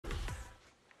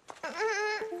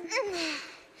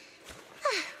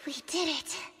We did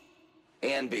it.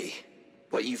 Anby,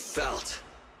 what you felt.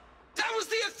 That was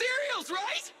the ethereals,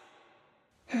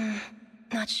 right?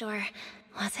 Not sure.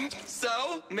 Was it?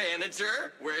 So,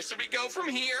 manager, where should we go from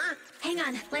here? Hang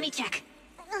on, let me check.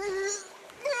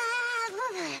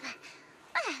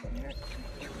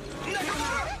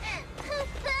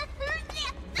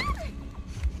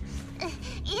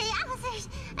 Yeah, officers!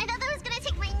 I thought that was gonna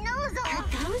take my nose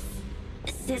off! Are those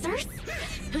scissors?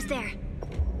 Who's there?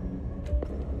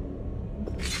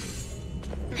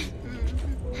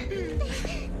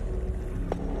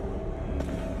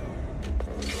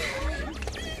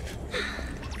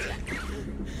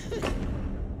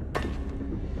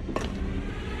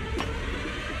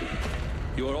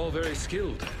 You are all very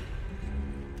skilled.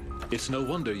 It's no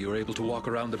wonder you're able to walk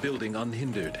around the building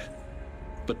unhindered.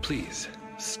 But please,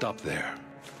 stop there.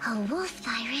 A wolf,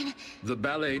 Byron. The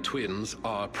ballet twins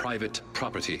are private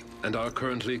property and are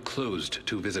currently closed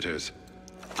to visitors.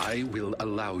 I will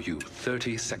allow you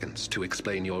 30 seconds to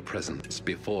explain your presence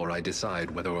before I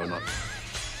decide whether or not...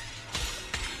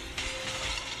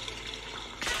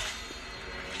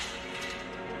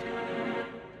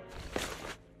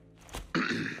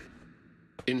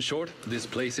 In short, this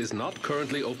place is not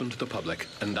currently open to the public,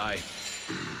 and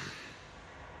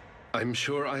I'm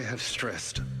sure I have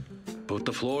stressed. Both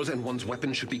the floors and one's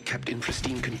weapon should be kept in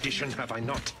pristine condition, have I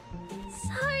not?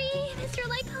 Sorry, Mr.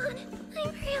 Lycon.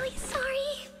 I'm really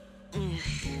sorry.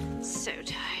 So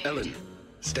tired. Ellen,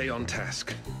 stay on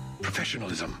task.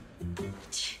 Professionalism.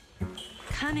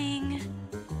 Coming.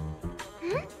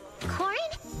 Corin?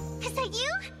 Is that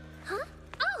you? Huh?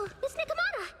 Oh, Miss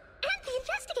Nakamata! And the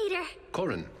investigator!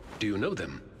 Corin, do you know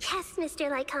them? Yes, Mr.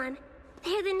 Lycon.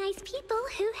 They're the nice people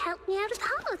who helped me out of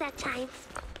Hollow that time.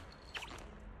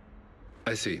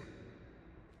 I see.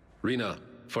 Rena,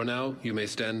 for now, you may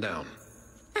stand down.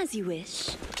 As you wish.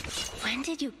 When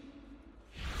did you...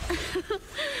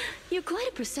 You're quite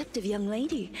a perceptive young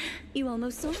lady. You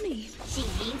almost saw me. She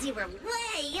means you were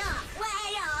way off,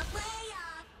 way off, way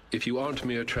off. If you aren't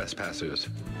mere trespassers,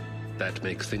 that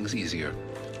makes things easier.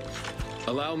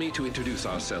 Allow me to introduce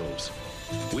ourselves.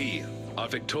 We are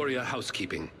Victoria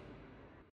Housekeeping.